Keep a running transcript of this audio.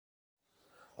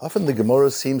Often the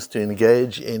Gemara seems to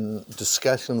engage in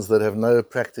discussions that have no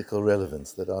practical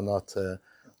relevance, that are not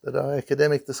that are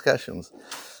academic discussions,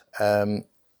 and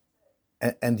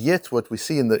yet what we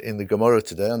see in the Gemara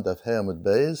today on Daf Hey Amud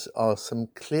Beis are some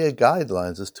clear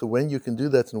guidelines as to when you can do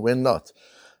that and when not,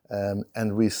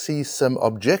 and we see some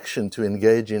objection to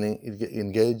engaging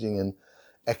in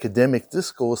academic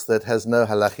discourse that has no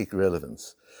halachic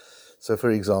relevance. So, for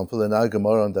example, in our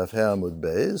Gemara on Daf Hey Amud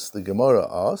Beis, the Gemara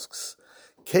asks,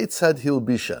 Ketzad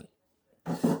Hilbishan.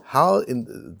 How in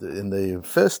the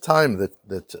first time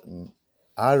that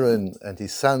Aaron and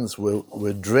his sons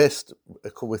were dressed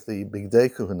with the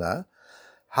Bigdei Kuhuna,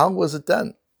 how was it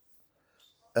done?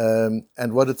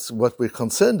 And what we're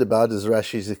concerned about, as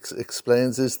Rashi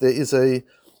explains, is there is an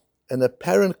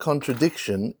apparent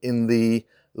contradiction in the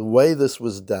way this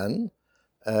was done,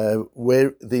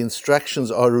 where the instructions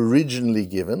are originally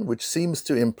given, which seems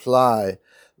to imply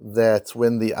that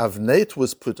when the avnet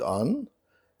was put on,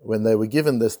 when they were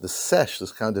given the sash,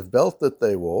 this kind of belt that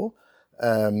they wore,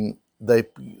 Aaron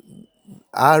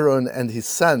and his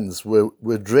sons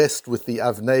were dressed with the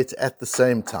avnet at the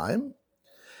same time.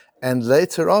 And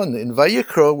later on in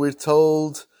Vayikra, we're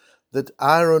told that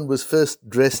Aaron was first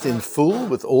dressed in full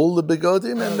with all the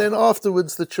begodim, and then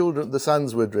afterwards the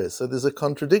sons were dressed. So there's a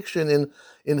contradiction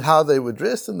in how they were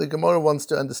dressed, and the Gemara wants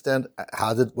to understand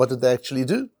what did they actually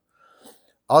do.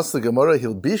 Ask the Gemara,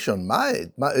 Hilbishon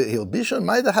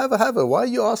Maida Hava. Why are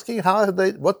you asking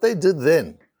what they did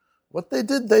then? What they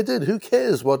did, they did. Who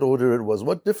cares what order it was?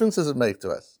 What difference does it make to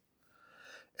us?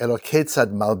 Elo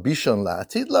ketzad malbishon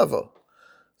la'atid lavo.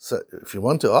 So if you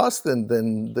want to ask,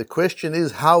 then the question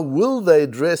is, how will they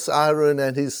dress Aaron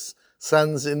and his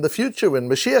sons in the future when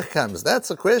Mashiach comes? That's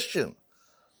a question.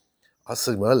 Ask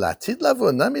the Gemara, la'atid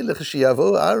lavo nami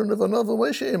lechashiyavo Aaron uvanav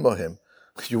u'Moshe imohem.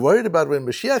 You're worried about when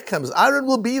Mashiach comes, Aaron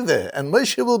will be there and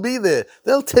Moshe will be there.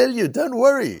 They'll tell you, don't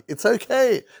worry, it's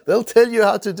okay. They'll tell you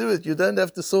how to do it. You don't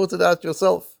have to sort it out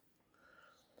yourself.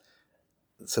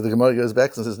 So the Gemara goes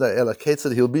back and says, no, Ela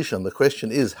Ketzad Hilbishon. The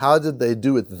question is, how did they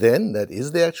do it then? That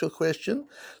is the actual question.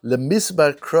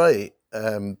 Lemisbar Kroi,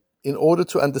 in order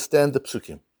to understand the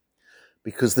Psukim.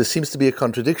 Because there seems to be a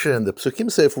contradiction in the Psukim.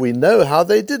 So if we know how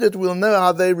they did it, we'll know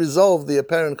how they resolved the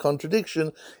apparent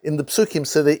contradiction in the Psukim.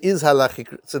 So there is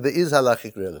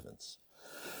halachic relevance.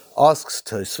 Asks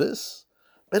Tosfos,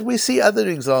 but we see other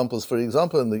examples. For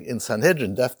example, in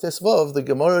Sanhedrin, Daf Tesvav, the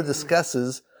Gemara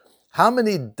discusses how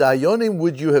many dayonim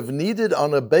would you have needed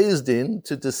on a Beis Din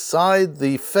to decide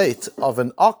the fate of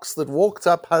an ox that walked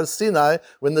up Har Sinai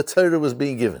when the Torah was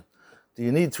being given. Do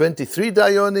you need 23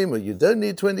 dayonim or you don't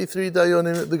need 23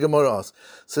 dayonim? The Gemara asks.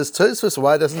 Says Tosfos,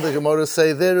 why doesn't the Gemara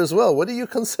say there as well? What are you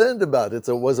concerned about? It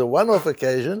was a one-off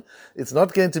occasion. It's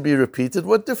not going to be repeated.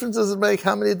 What difference does it make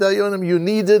how many dayonim you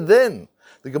needed then?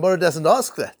 The Gemara doesn't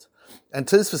ask that. And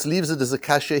Tosfos leaves it as a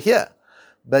kasha here.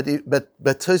 But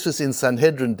Tosfos in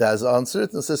Sanhedrin does answer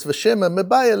it and says, V'shema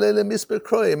mebaya lele misper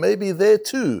kroye. Maybe there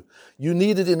too you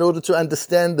need it in order to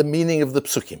understand the meaning of the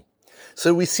psukim.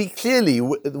 So we see clearly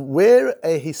where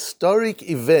a historic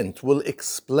event will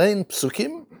explain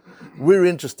psukim, we're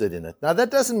interested in it. Now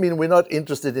that doesn't mean we're not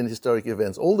interested in historic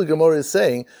events. All the Gemara is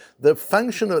saying, the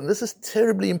function of, and this is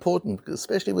terribly important,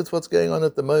 especially with what's going on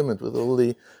at the moment, with all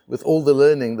the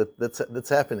learning that's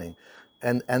happening.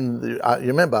 And you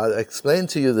remember, I explained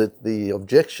to you that the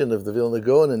objection of the Vilna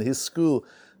Gaon and his school,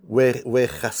 where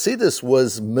Chassidus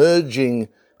was merging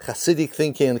Chassidic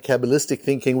thinking and Kabbalistic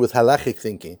thinking with halachic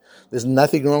thinking. There's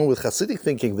nothing wrong with Chassidic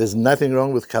thinking. There's nothing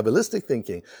wrong with Kabbalistic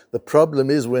thinking. The problem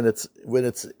is when it's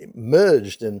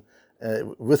merged and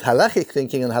with halachic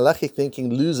thinking, and halachic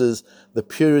thinking loses the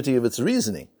purity of its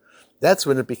reasoning. That's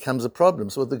when it becomes a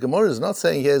problem. So what the Gemara is not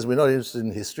saying here is we're not interested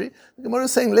in history. The Gemara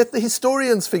is saying let the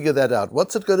historians figure that out.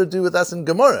 What's it got to do with us in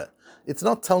Gemara? It's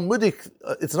not Talmudic.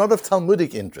 It's not of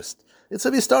Talmudic interest. It's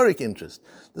of historic interest.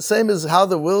 The same as how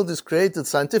the world is created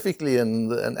scientifically,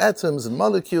 and atoms and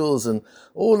molecules and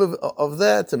all of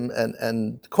that,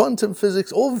 and quantum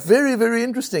physics, all very, very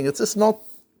interesting. It's just not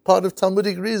part of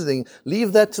Talmudic reasoning.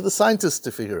 Leave that to the scientists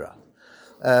to figure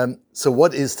out. So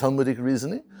what is Talmudic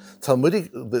reasoning?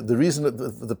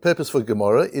 The purpose for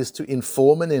Gemara is to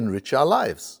inform and enrich our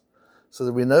lives, so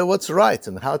that we know what's right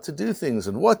and how to do things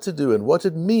and what to do and what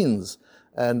it means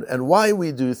and why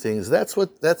we do things. That's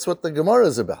what the Gemara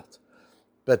is about.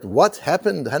 But what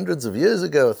happened hundreds of years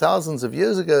ago, thousands of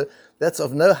years ago, that's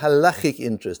of no halachic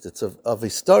interest. It's of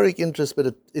historic interest,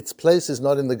 but its place is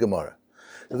not in the Gemara.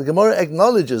 The Gemara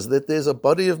acknowledges that there's a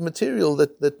body of material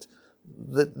that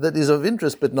is of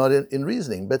interest, but not in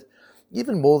reasoning. But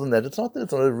even more than that, it's not that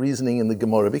it's not a reasoning in the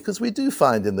Gemara, because we do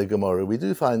find in the Gemara, we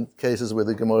do find cases where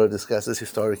the Gemara discusses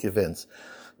historic events.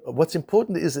 What's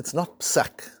important is it's not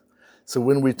psak. So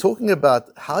when we're talking about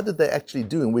how did they actually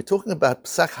do, and we're talking about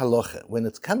psak halacha, when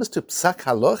it comes to psak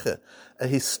halacha, a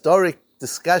historic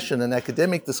discussion, an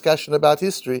academic discussion about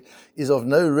history, is of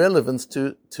no relevance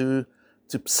to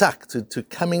psak, to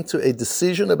coming to a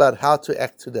decision about how to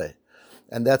act today.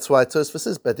 And that's why Tosfos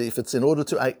says, but if it's in order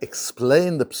to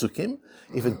explain the psukim,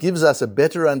 if it gives us a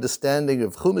better understanding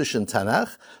of Chumash and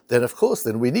Tanakh, then of course,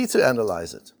 then we need to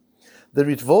analyze it. The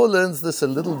Ritvo learns this a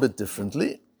little bit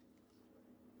differently.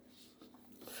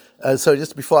 So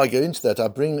just before I go into that, I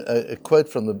bring a quote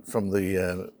from the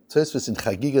Tosfos in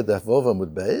Chagiga Daf Vav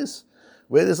Amud Beis,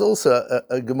 where there's also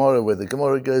a Gemara where the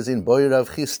Gemara goes in Boy Rav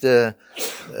Chiste,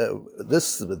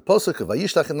 this posuk of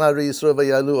Vayishlach Nari Yisro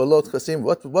Vayalu Olot Chasim.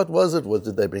 What was it?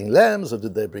 Did they bring lambs or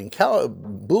did they bring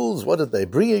bulls? What did they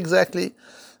bring exactly?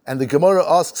 And the Gemara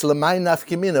asks Lamai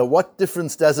Nafkimina, what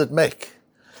difference does it make?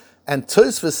 And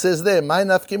Tosfos says there, Mai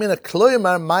Nafkimina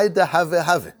Kloimar Mai Dahave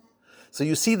Have. So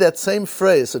you see that same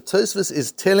phrase. So Tosfos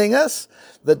is telling us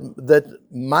that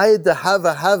Mai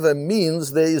Dahave Have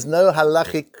means there is no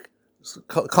halachic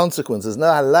consequences, no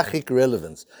halachic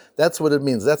relevance. That's what it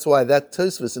means. That's why that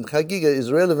Tosfos in Chagiga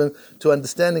is relevant to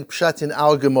understanding Pshat in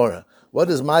our Gemara. What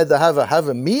does Mai Dahava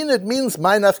Have mean? It means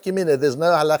Mai Nafkimina. There's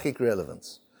no halachic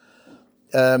relevance.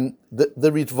 The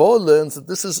Ritvo learns that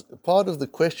this is part of the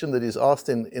question that is asked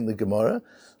in the Gemara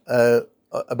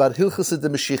about Hilchos de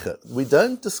Mashiach. We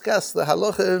don't discuss the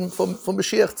halacha for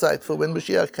Mashiach Zeit, for when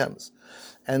Mashiach comes.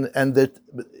 And that,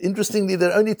 interestingly,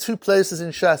 there are only two places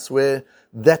in Shas where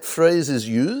that phrase is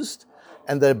used,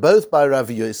 and they're both by Rav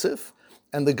Yosef.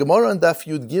 And the Gemara on Daf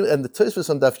Yud Gimel, and the Tosfos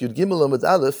on Daf Yud Gimel Amud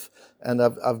Aleph, and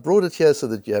I've brought it here so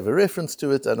that you have a reference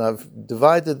to it, and I've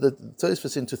divided the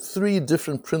Tosfos into three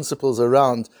different principles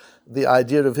around the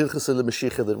idea of Hilchos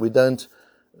Mashiach, that we don't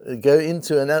go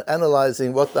into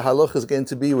analyzing what the halacha is going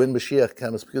to be when Mashiach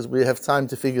comes, because we have time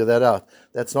to figure that out.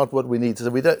 That's not what we need.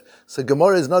 So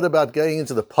Gemara is not about going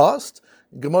into the past.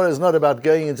 Gemara is not about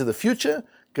going into the future.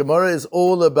 Gemara is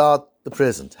all about the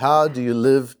present. How do you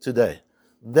live today?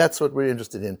 That's what we're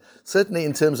interested in. Certainly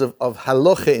in terms of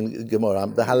halacha in Gemara,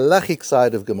 the halachic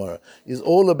side of Gemara is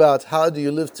all about how do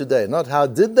you live today, not how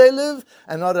did they live,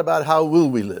 and not about how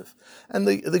will we live. And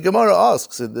the Gemara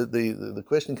asks, the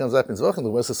question comes up in Zvach, and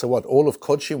the Gemara says, so what, all of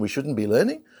Kodshim we shouldn't be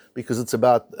learning because it's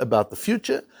about the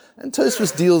future? And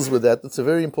Tosfos deals with that. It's a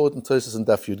very important Tosfos in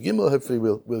Daf Yud Gimel. Hopefully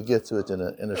we'll get to it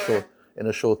in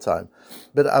a short time.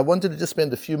 But I wanted to just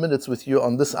spend a few minutes with you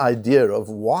on this idea of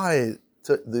why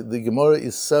the Gemara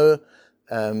is so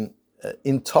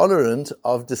intolerant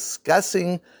of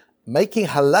discussing, making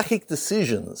halachic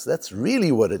decisions. That's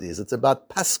really what it is. It's about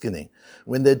paskening.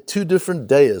 When there are two different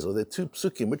dayas, or there are two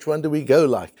psukim, which one do we go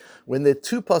like? When there are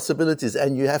two possibilities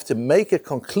and you have to make a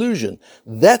conclusion,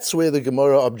 that's where the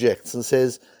Gemara objects and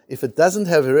says, if it doesn't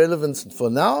have relevance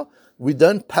for now, we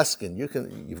don't paskin.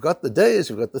 You've got the days,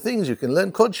 you've got the things, you can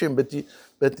learn kodshim,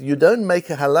 but you don't make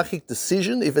a halachic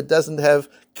decision if it doesn't have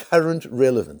current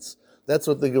relevance. That's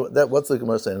what what's the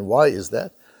Gemara saying. Why is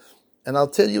that? And I'll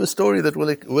tell you a story that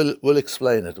will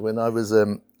explain it. When I was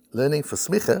learning for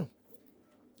smicha,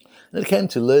 and it came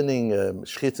to learning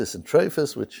shchitas and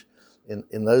treifas, which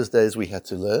in those days we had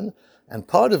to learn, and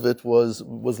part of it was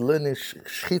learning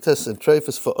shchitas and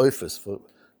treifas for oifas, for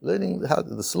learning how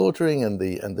the slaughtering and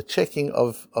the checking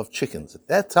of chickens. At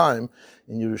that time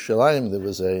in Yerushalayim, there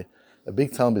was a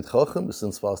big Talmid Chacham, who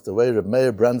since passed away, Reb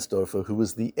Meir Brandsdorfer, who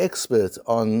was the expert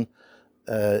on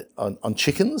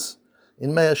chickens.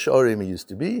 In Mea She'arim he used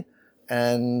to be,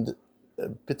 and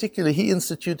particularly he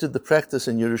instituted the practice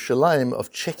in Yerushalayim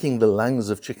of checking the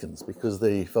lungs of chickens because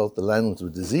they felt the lungs were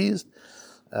diseased,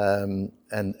 and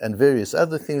various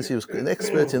other things. He was an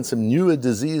expert in some newer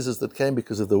diseases that came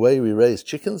because of the way we raise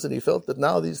chickens, and he felt that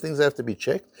now these things have to be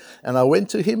checked. And I went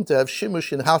to him to have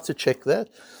shimush in how to check that,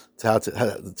 how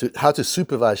to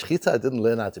supervise shchita. I didn't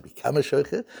learn how to become a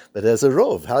shochet, but as a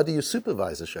rov, how do you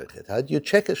supervise a shochet? How do you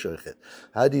check a shochet?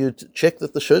 How do you check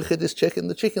that the shochet is checking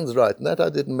the chickens right? And that I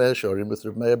did in Meir Shorim with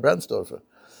Reb Meir Brandsdorfer.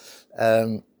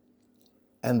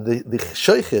 And the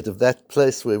shochet of that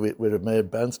place where Reb Meir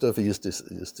Brandsdorfer used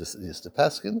to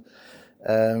paskin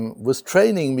was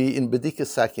training me in bedika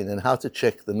sakin and how to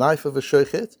check the knife of a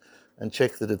shochet and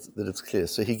check that it's clear.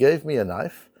 So he gave me a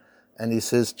knife. And he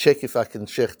says, check if I can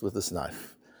shecht with this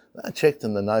knife. I checked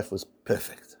and the knife was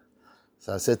perfect.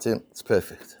 So I said to him, it's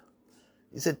perfect.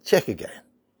 He said, check again.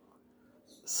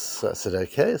 So I said,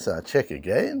 okay. So I check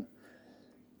again.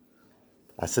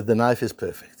 I said, the knife is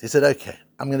perfect. He said, okay,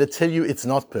 I'm going to tell you it's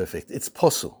not perfect. It's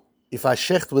possible. If I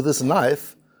shecht with this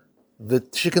knife, the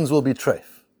chickens will be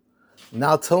treif.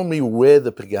 Now tell me where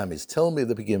the pagam is. Tell me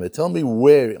the pagam. Tell me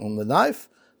where on the knife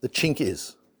the chink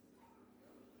is.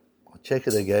 I check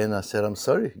it again. I said, I'm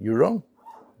sorry, you're wrong.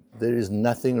 There is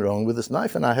nothing wrong with this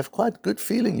knife, and I have quite good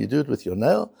feeling. You do it with your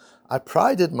nail. I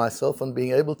prided myself on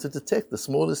being able to detect the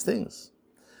smallest things.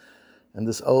 And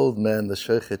this old man, the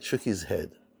shochet, shook his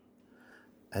head,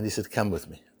 and he said, come with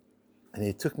me. And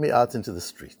he took me out into the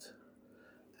street.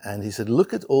 And he said,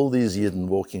 look at all these Yidden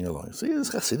walking along. So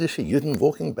there's Hasidic Yidden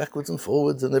walking backwards and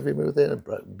forwards, and everywhere with their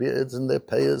beards and their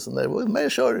payers, and they're with Meir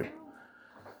Shorim.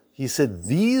 He said,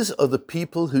 these are the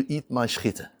people who eat my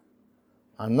shchita.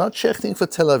 I'm not shechting for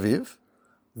Tel Aviv.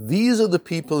 These are the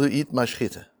people who eat my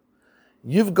shchita.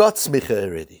 You've got smicha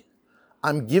already.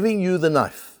 I'm giving you the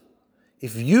knife.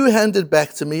 If you hand it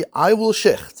back to me, I will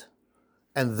shecht,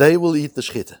 and they will eat the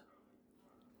shchita.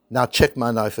 Now check my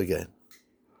knife again.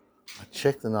 I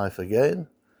check the knife again,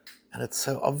 and it's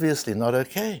so obviously not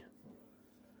okay.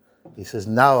 He says,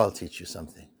 now I'll teach you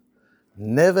something.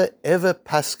 Never ever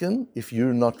paskin if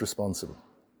you're not responsible.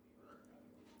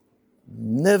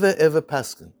 Never ever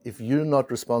paskin if you're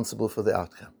not responsible for the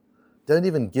outcome. Don't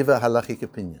even give a halachic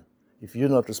opinion if you're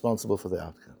not responsible for the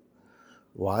outcome.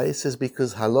 Why? He says,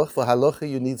 because for halacha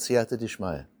you need siyata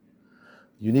dishmaya.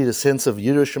 You need a sense of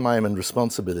yiras shamayim and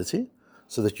responsibility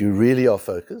so that you really are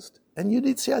focused. And you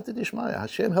need siyata dishmaya.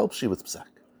 Hashem helps you with psak.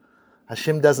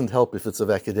 Hashem doesn't help if it's of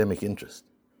academic interest.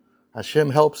 Hashem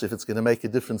helps if it's going to make a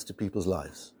difference to people's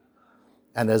lives.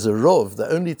 And as a rov, the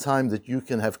only time that you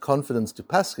can have confidence to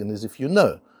paskin is if you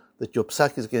know that your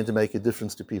psak is going to make a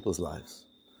difference to people's lives.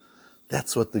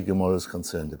 That's what the Gemara is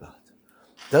concerned about.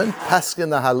 Don't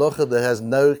paskin a halacha that has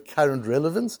no current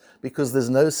relevance because there's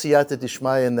no siyata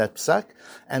dishmaya in that psak.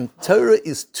 And Torah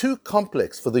is too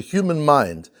complex for the human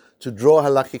mind to draw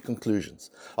halakhic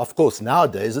conclusions. Of course,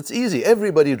 nowadays it's easy.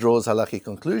 Everybody draws halakhic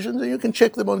conclusions and you can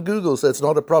check them on Google, so it's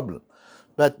not a problem.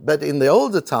 But in the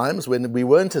older times, when we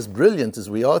weren't as brilliant as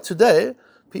we are today,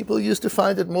 people used to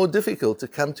find it more difficult to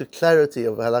come to clarity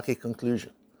of a halakhic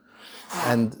conclusion.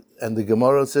 And the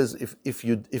Gemara says,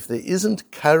 if there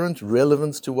isn't current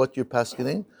relevance to what you're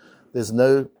paskening, there's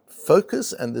no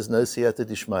focus and there's no siyata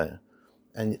dishmaya.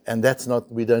 And that's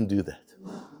not, we don't do that.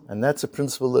 And that's a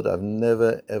principle that I've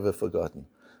never, ever forgotten.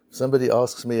 If somebody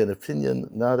asks me an opinion,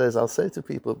 nowadays I'll say to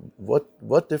people,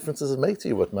 what difference does it make to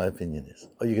you what my opinion is?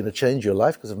 Are you going to change your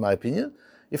life because of my opinion?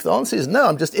 If the answer is no,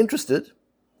 I'm just interested,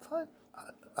 fine.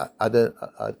 I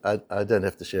don't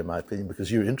have to share my opinion because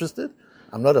you're interested.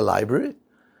 I'm not a library.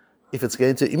 If it's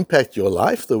going to impact your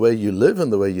life, the way you live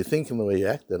and the way you think and the way you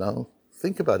act, then I'll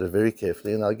think about it very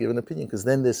carefully and I'll give an opinion, because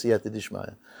then there's siyata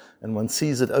dishmaya. And one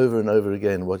sees it over and over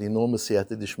again, what enormous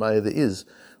siyata dishmaya there is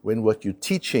when what you're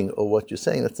teaching or what you're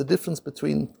saying, that's the difference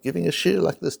between giving a shir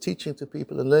like this, teaching to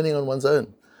people, and learning on one's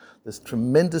own. There's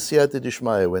tremendous siyata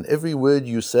dishmaya when every word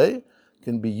you say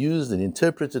can be used and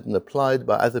interpreted and applied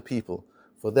by other people.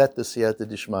 For that, the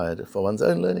siyata dishmaya. For one's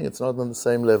own learning, it's not on the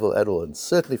same level at all. And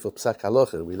certainly for psak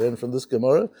halacha, we learn from this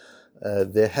Gemara,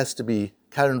 there has to be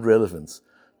current relevance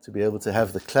to be able to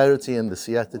have the clarity and the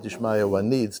siyata dishmaya one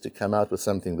needs to come out with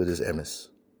something that is emes.